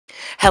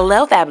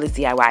Hello fabulous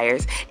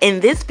DIYers. In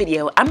this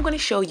video, I'm going to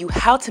show you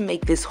how to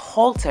make this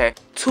halter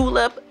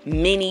tulip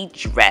mini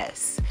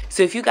dress.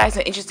 So if you guys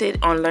are interested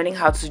on learning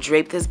how to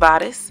drape this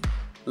bodice,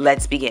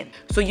 let's begin.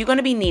 So you're going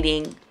to be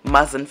needing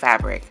muslin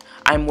fabric.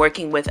 I'm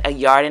working with 1.5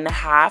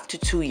 yards to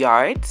 2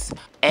 yards,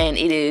 and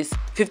it is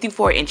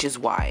 54 inches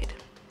wide.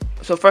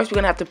 So first we're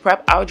going to have to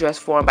prep our dress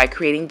form by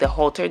creating the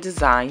halter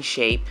design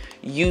shape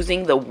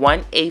using the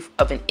 1/8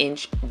 of an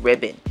inch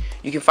ribbon.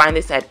 You can find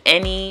this at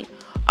any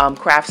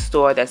craft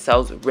store that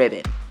sells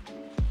ribbon.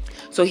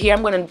 So here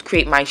I'm going to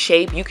create my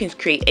shape. You can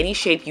create any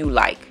shape you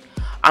like.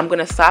 I'm going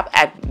to stop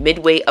at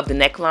midway of the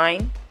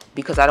neckline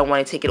because I don't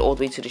want to take it all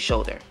the way to the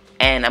shoulder.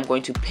 And I'm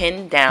going to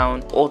pin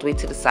down all the way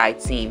to the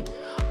side seam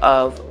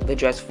of the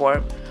dress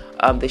form,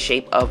 the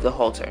shape of the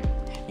halter.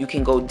 You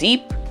can go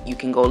deep, you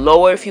can go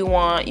lower if you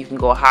want, you can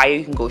go higher,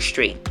 you can go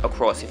straight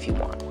across if you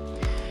want.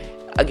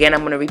 Again,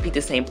 I'm going to repeat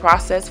the same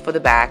process for the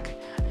back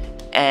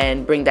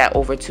and bring that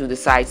over to the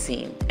side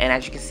seam, and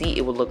as you can see,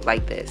 it will look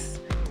like this.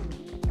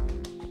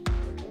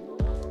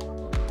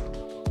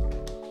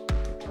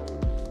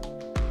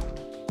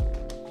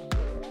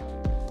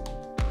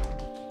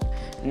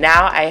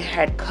 Now I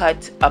had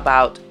cut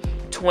about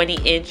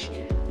 20-inch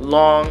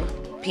long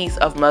piece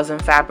of muslin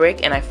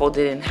fabric, and I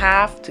folded it in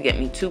half to get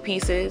me 2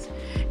 pieces,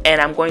 and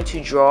I'm going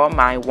to draw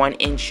my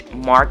 1-inch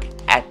mark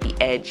at the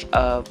edge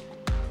of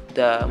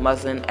the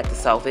muslin at the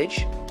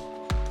selvage.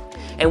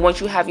 And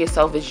once you have your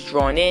selvage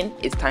drawn in,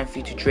 it's time for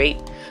you to drape.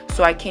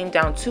 So I came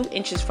down 2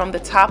 inches from the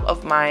top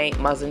of my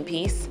muslin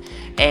piece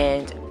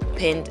and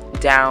pinned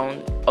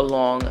down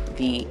along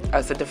the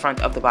center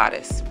front of the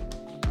bodice.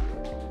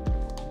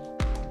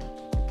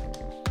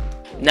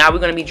 Now we're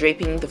going to be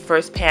draping the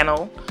first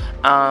panel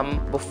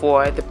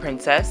before the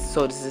princess.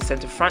 So this is the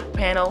center front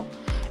panel,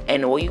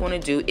 and all you want to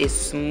do is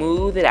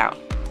smooth it out.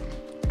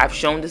 I've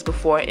shown this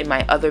before in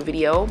my other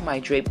video, my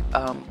Drape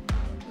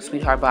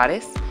Sweetheart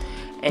bodice.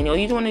 And all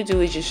you want to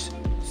do is just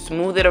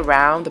smooth it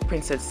around the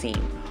princess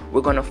seam.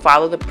 We're going to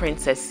follow the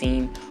princess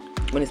seam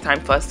when it's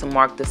time for us to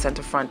mark the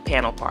center front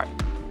panel part.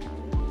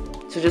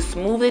 So just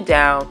smooth it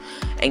down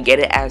and get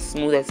it as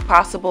smooth as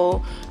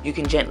possible. You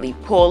can gently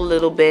pull a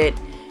little bit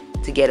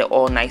to get it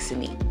all nice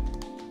and neat.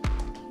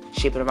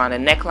 Shape it around the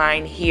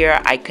neckline.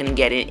 Here I couldn't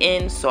get it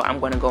in, so I'm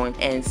going to go in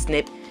and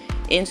snip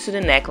into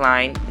the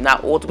neckline,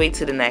 not all the way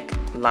to the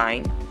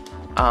neckline,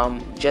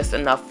 just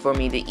enough for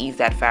me to ease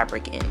that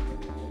fabric in.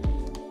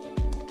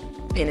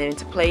 Pin it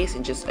into place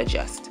and just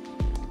adjust.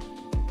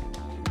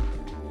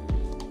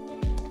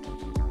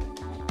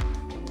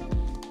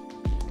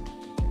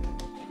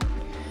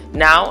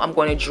 Now I'm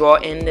going to draw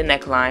in the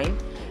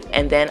neckline,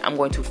 and then I'm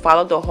going to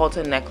follow the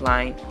halter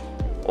neckline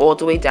all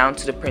the way down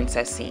to the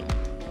princess seam.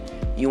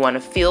 You want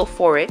to feel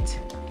for it.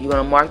 You're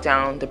going to mark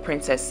down the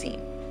princess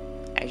seam,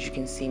 as you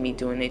can see me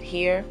doing it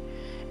here,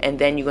 and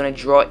then you're going to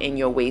draw in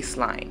your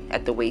waistline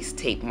at the waist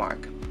tape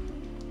mark.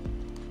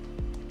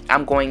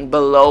 I'm going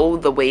below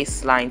the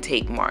waistline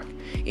tape mark.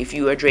 If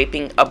you are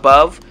draping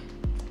above,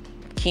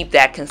 keep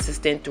that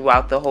consistent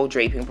throughout the whole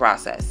draping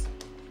process.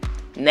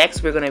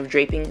 Next, we're going to be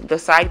draping the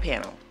side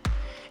panel,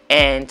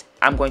 and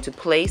I'm going to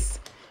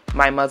place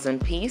my muslin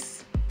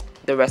piece,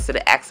 the rest of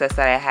the excess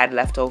that I had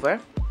left over.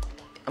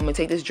 I'm going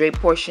to take this drape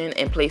portion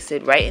and place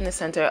it right in the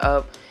center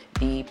of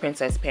the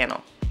princess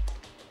panel.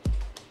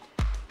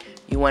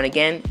 You want to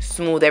again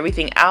smooth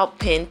everything out,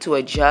 pin to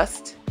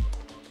adjust,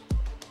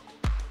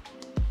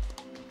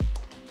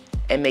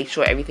 and make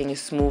sure everything is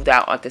smoothed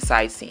out at the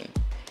side seam.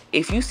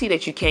 If you see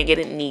that you can't get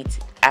it neat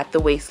at the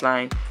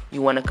waistline,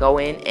 you want to go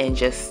in and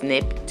just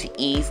snip to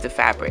ease the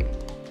fabric.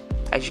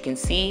 As you can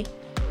see,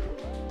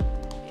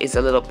 it's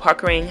a little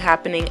puckering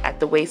happening at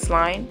the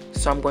waistline,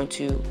 so I'm going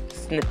to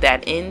snip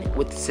that in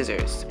with the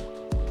scissors.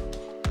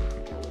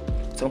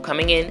 So I'm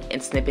coming in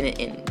and snipping it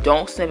in.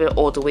 Don't snip it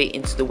all the way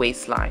into the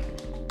waistline.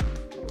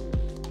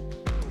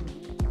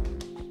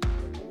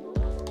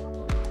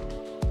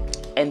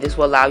 And this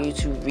will allow you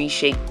to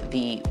reshape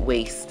the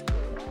waist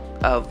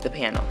of the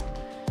panel.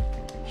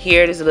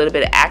 Here there's a little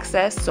bit of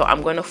excess, so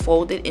I'm going to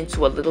fold it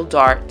into a little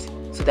dart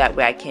so that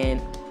way I can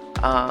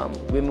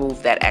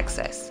remove that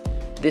excess.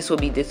 This will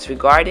be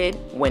disregarded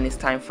when it's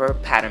time for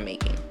pattern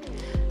making.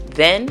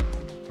 Then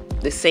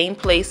the same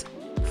place,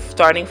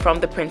 starting from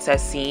the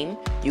princess seam,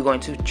 you're going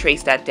to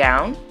trace that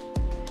down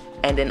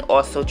and then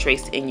also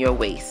trace in your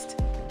waist.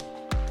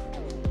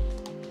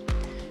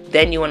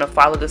 Then you want to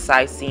follow the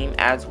side seam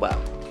as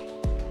well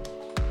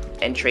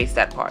and trace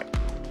that part.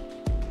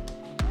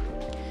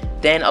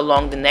 Then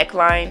along the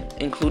neckline,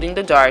 including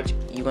the dart,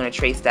 you're going to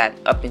trace that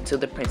up into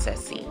the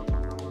princess seam.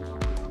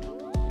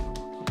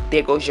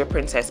 There goes your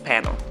princess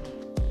panel.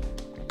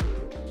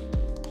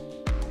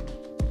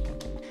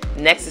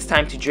 Next, it's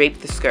time to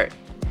drape the skirt.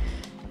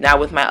 Now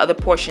with my other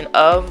portion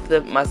of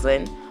the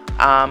muslin,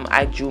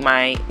 I drew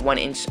my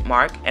 1-inch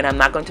mark, and I'm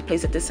not going to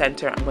place it at the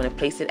center. I'm going to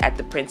place it at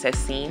the princess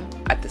seam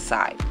at the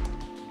side.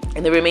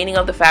 And the remaining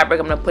of the fabric,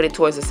 I'm going to put it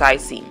towards the side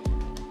seam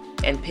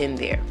and pin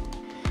there.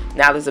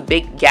 Now there's a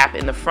big gap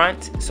in the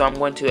front, so I'm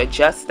going to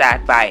adjust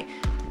that by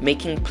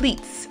making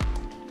pleats,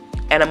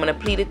 and I'm going to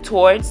pleat it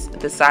towards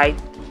the side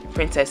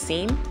princess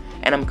seam,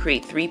 and I'm going to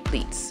create 3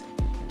 pleats.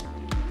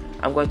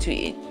 I'm going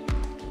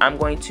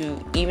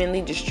to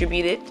evenly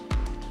distribute it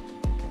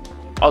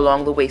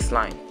along the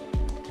waistline,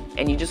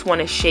 and you just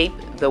want to shape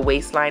the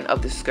waistline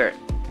of the skirt.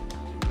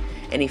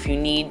 And if you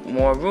need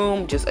more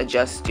room, just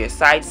adjust your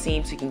side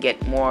seam so you can get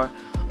more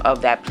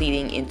of that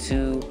pleating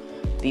into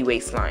the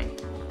waistline.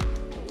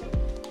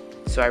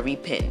 So I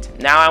repinned.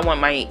 Now I want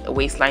my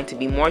waistline to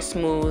be more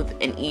smooth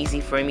and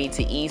easy for me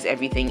to ease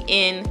everything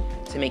in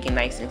to make it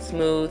nice and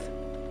smooth.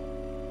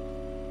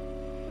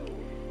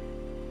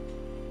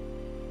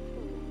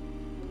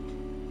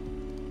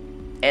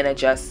 And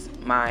adjust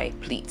my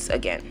pleats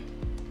again.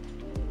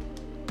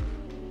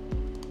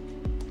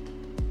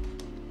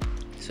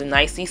 So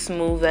nicely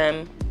smooth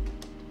them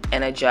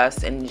and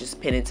adjust and just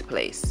pin into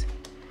place.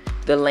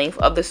 The length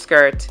of the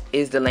skirt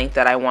is the length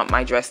that I want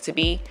my dress to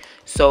be,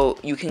 so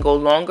you can go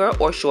longer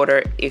or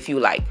shorter if you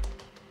like.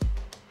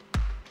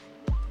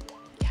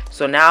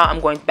 So now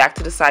I'm going back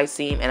to the side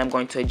seam and I'm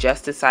going to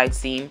adjust the side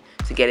seam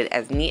to get it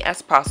as neat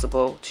as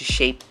possible to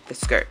shape the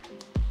skirt.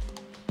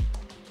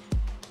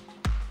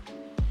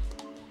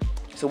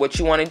 So what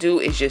you want to do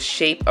is just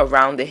shape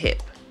around the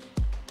hip.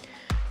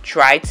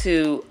 Try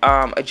to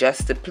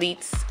adjust the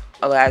pleats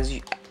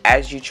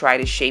as you try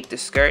to shape the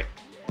skirt.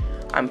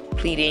 I'm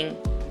pleating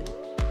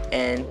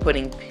and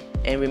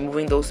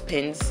removing those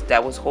pins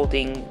that was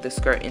holding the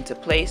skirt into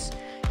place,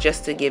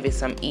 just to give it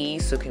some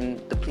ease so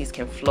the pleats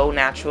can flow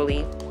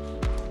naturally.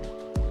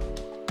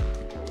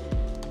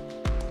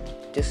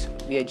 Just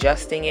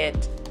readjusting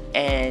it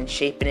and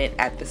shaping it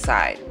at the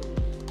side.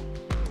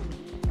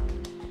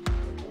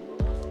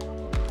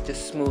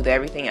 Just smooth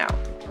everything out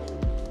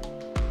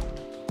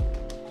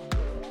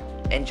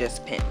and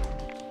just pin.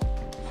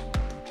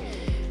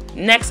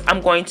 Next, I'm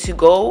going to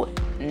go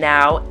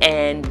now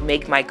and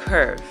make my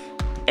curve,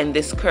 and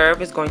this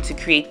curve is going to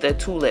create the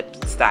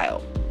tulip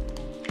style.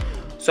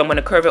 So I'm going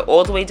to curve it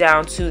all the way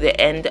down to the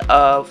end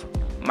of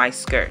my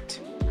skirt,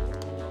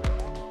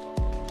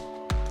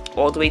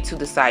 all the way to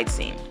the side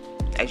seam,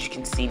 as you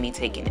can see me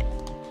taking it.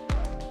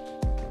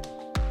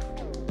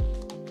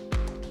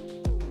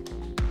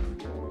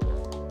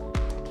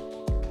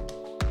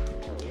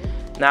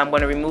 Now I'm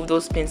going to remove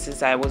those pins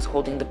since I was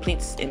holding the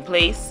pleats in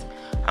place.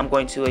 I'm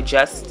going to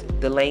adjust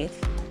the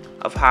length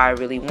of how I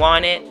really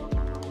want it,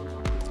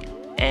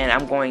 and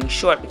I'm going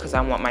short because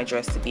I want my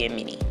dress to be a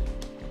mini.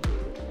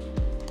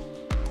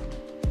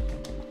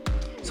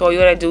 So all you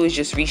gotta do is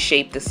just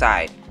reshape the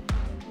side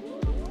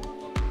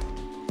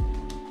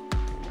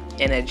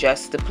and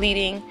adjust the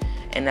pleating,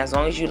 and as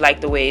long as you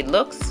like the way it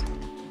looks,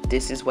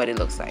 this is what it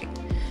looks like.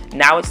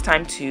 Now it's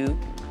time to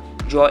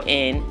draw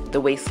in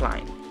the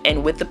waistline,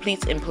 and with the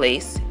pleats in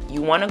place,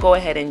 you want to go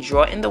ahead and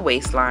draw in the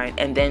waistline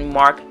and then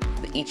mark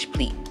each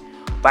pleat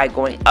by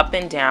going up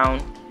and down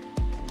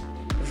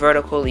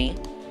vertically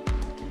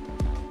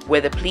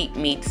where the pleat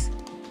meets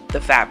the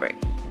fabric,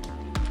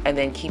 and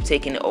then keep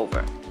taking it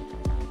over.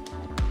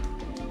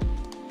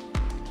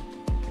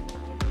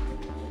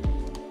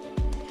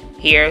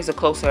 Here's a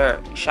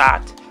closer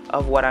shot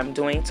of what I'm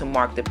doing to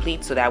mark the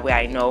pleat, so that way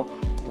I know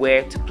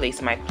where to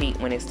place my pleat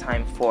when it's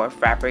time for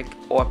fabric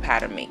or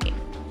pattern making.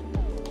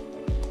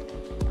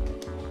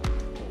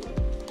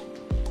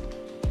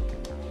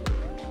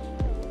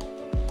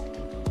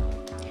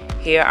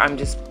 Here I'm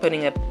just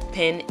putting a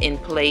pin in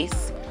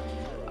place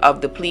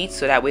of the pleats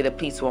so that way the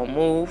pleats won't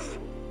move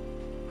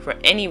for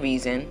any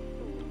reason.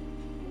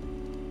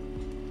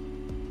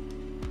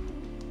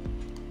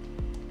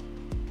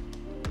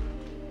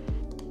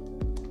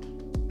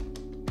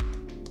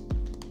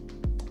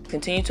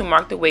 Continue to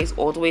mark the waist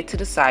all the way to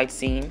the side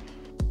seam.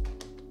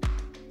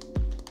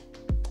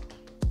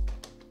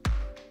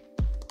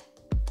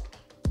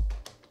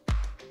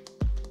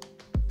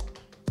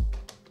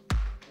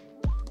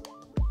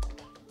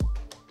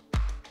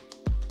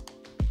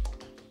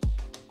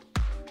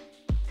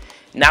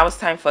 Now it's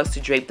time for us to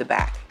drape the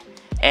back,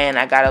 and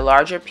I got a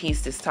larger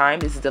piece this time.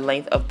 This is the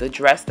length of the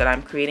dress that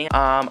I'm creating.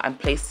 I'm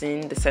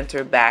placing the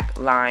center back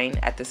line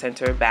at the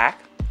center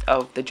back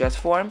of the dress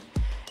form,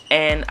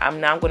 and I'm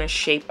now going to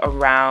shape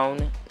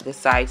around the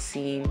side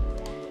seam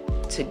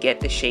to get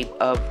the shape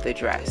of the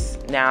dress.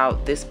 Now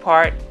this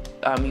part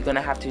you're going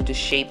to have to just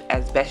shape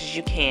as best as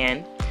you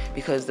can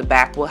because the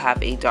back will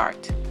have a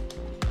dart.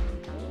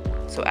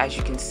 So as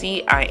you can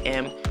see, I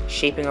am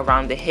shaping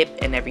around the hip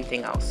and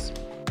everything else.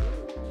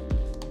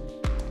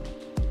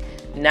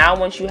 Now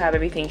once you have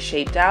everything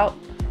shaped out,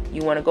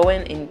 you want to go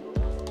in and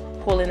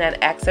pull in that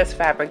excess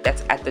fabric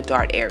that's at the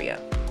dart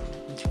area.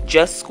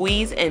 Just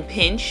squeeze and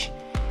pinch,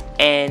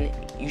 and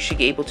you should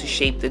be able to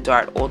shape the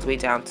dart all the way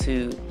down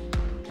to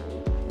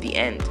the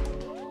end.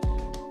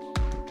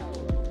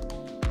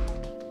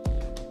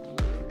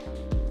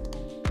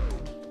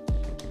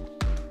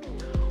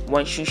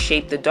 Once you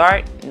shape the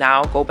dart,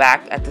 now go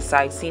back at the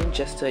side seam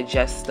just to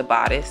adjust the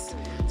bodice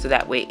so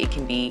that way it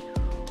can be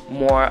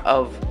more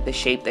of the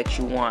shape that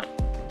you want.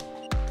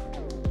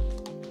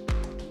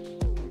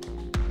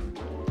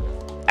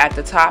 At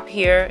the top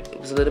here, it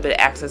was a little bit of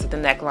access at the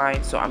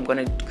neckline, so I'm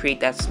going to create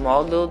that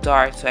small little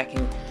dart so I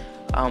can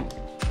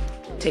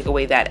take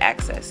away that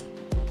excess.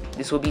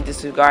 This will be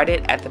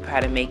disregarded at the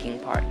pattern making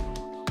part.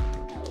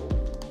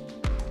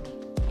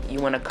 You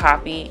want to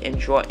copy and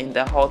draw in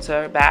the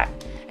halter back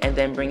and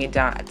then bring it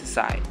down at the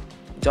side.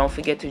 Don't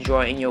forget to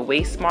draw in your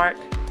waist mark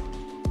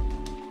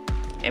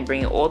and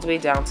bring it all the way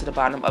down to the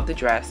bottom of the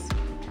dress.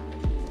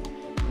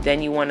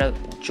 Then you want to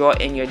draw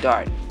in your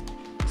dart.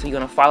 So you're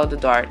going to follow the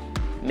dart,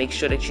 make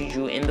sure that you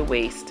drew in the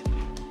waist,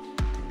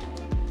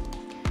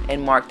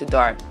 and mark the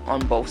dart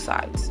on both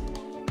sides.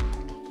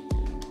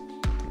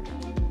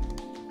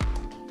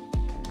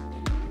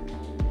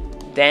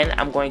 Then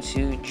I'm going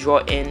to draw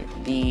in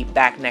the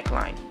back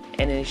neckline,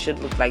 and it should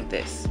look like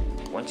this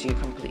once you're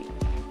complete.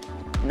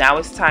 Now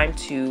it's time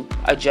to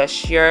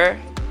adjust your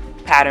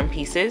pattern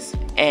pieces,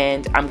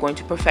 and I'm going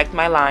to perfect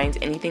my lines.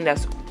 Anything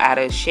that's out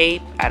of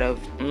shape, out of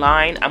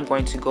line, I'm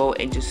going to go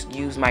and just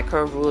use my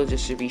curve ruler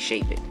just to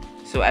reshape it.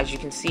 So as you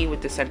can see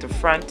with the center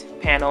front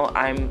panel,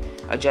 I'm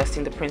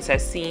adjusting the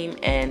princess seam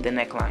and the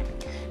neckline.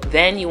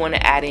 Then you want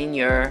to add in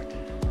your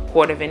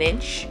 1/4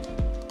 inch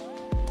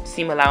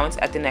seam allowance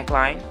at the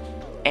neckline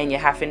and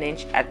your 1/2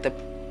 inch at the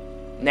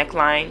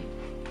neckline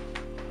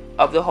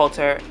of the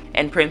halter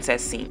and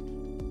princess seam.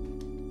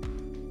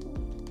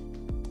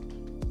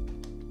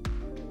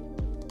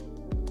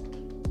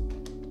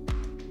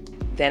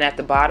 Then at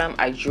the bottom,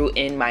 I drew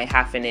in my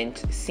 1/2 inch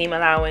seam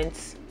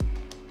allowance.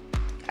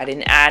 I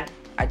didn't add,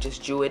 I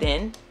just drew it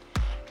in.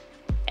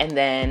 And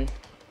then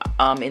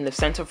in the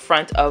center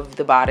front of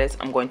the bodice,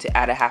 I'm going to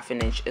add a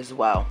 1/2 inch as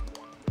well,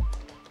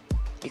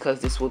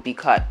 because this will be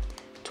cut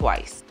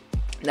twice.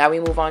 Now we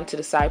move on to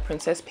the side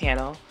princess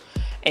panel.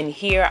 And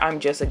here I'm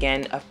just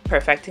again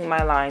perfecting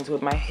my lines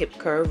with my hip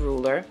curve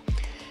ruler.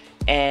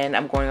 And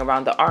I'm going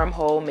around the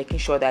armhole, making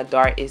sure that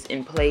dart is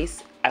in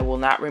place. I will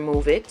not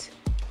remove it.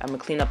 I'm going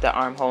to clean up the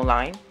armhole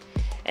line.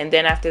 And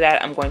then after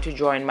that, I'm going to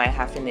draw in my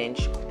 1/2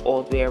 inch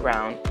all the way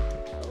around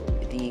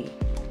the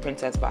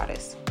princess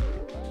bodice.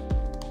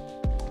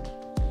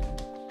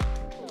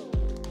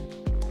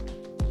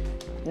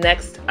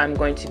 Next, I'm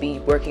going to be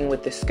working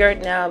with the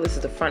skirt now. This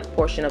is the front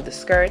portion of the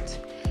skirt.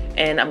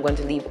 And I'm going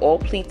to leave all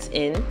pleats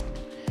in.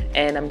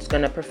 And I'm just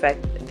going to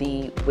perfect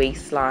the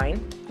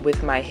waistline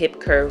with my hip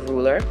curve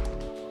ruler.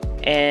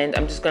 And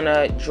I'm just going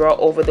to draw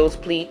over those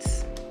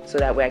pleats so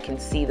that way I can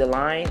see the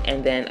line,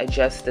 and then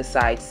adjust the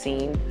side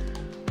seam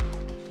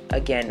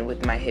again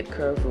with my hip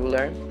curve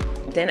ruler.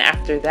 Then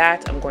after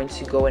that, I'm going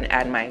to go and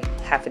add my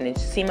 1/2 inch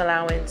seam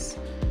allowance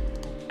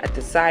at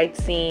the side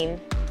seam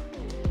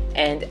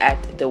and at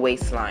the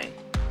waistline,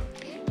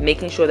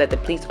 making sure that the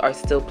pleats are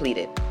still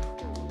pleated.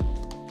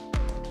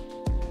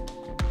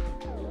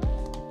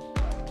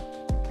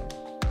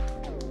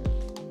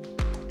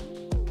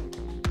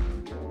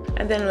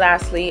 And then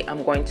lastly,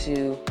 I'm going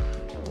to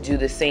do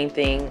the same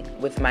thing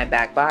with my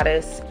back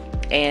bodice,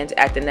 and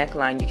at the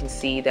neckline you can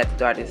see that the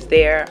dart is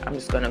there. I'm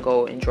just going to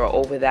go and draw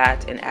over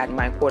that and add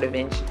my 1/4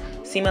 inch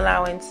seam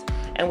allowance,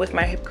 and with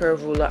my hip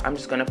curve ruler I'm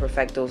just going to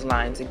perfect those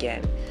lines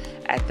again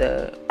at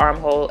the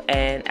armhole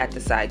and at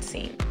the side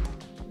seam.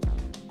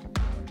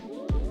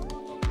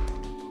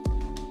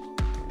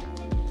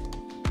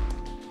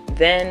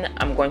 Then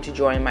I'm going to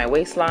draw in my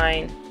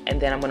waistline, and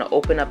then I'm going to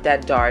open up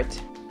that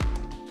dart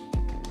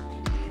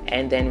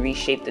and then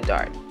reshape the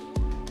dart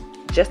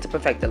just to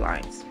perfect the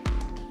lines.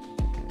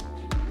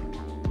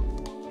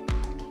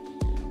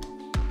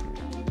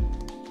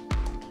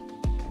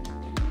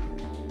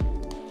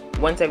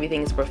 Once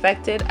everything is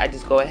perfected, I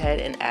just go ahead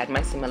and add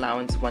my seam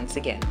allowance once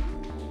again.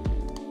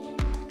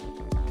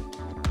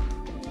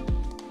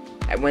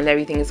 And when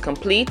everything is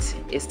complete,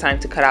 it's time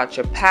to cut out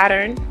your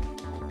pattern.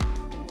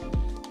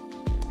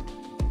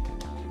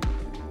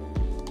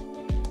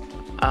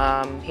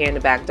 Here in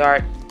the back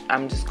dart,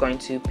 I'm just going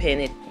to pin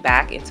it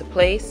back into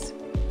place.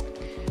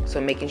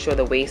 So making sure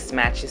the waist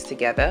matches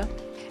together,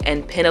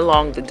 and pin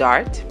along the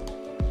dart.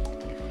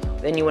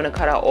 Then you want to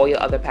cut out all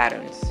your other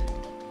patterns.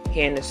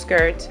 Here in the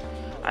skirt,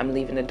 I'm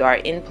leaving the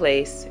dart in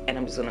place, and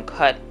I'm just going to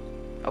cut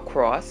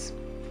across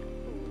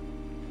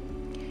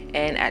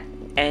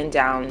and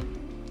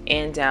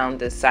down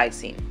the side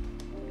seam.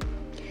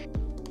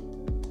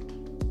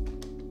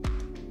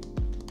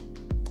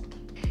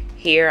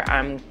 Here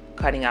I'm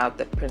cutting out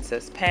the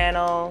princess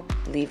panel,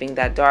 leaving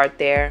that dart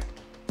there,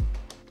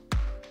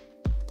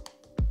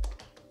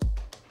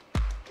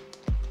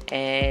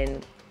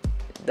 and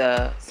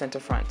the center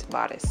front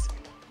bodice.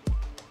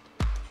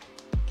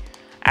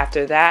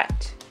 After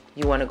that,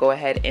 you want to go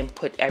ahead and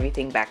put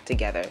everything back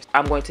together.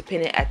 I'm going to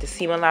pin it at the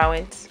seam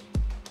allowance.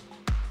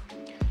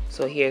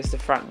 So here's the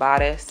front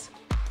bodice.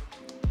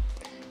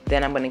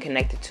 Then I'm going to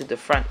connect it to the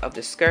front of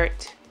the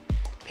skirt,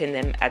 pin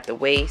them at the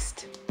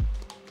waist.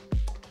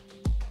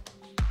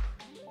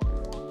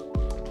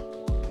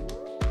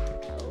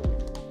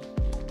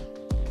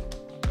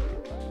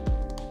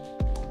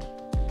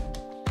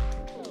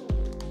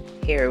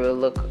 Here it will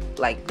look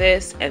like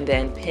this, and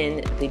then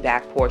pin the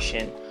back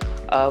portion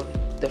of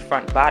the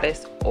front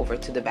bodice over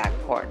to the back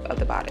part of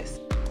the bodice.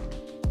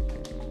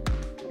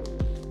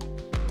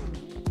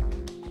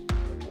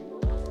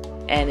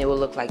 And it will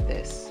look like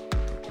this.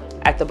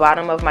 At the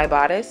bottom of my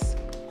bodice,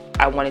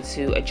 I wanted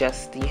to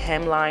adjust the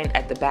hemline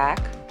at the back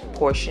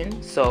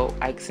portion. So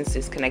since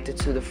it's connected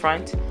to the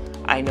front,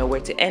 I know where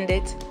to end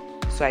it.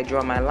 So I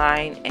draw my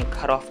line and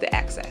cut off the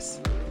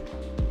excess.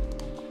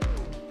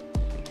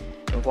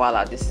 And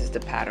voila, this is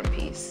the pattern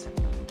piece,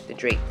 the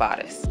drape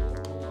bodice.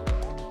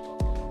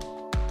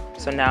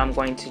 So now I'm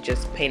going to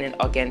just paint it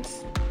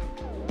against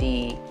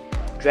the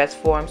dress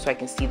form so I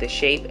can see the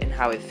shape and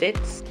how it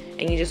fits.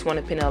 And you just want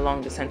to pin it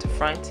along the center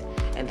front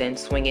and then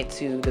swing it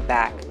to the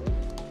back,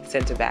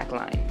 center back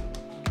line.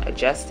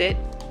 Adjust it.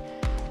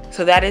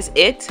 So that is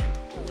it.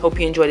 Hope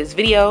you enjoyed this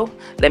video.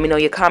 Let me know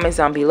your comments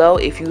down below.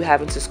 If you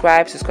haven't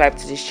subscribed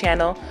to this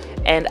channel.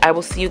 And I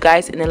will see you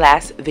guys in the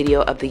last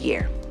video of the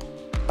year.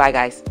 Bye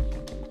guys.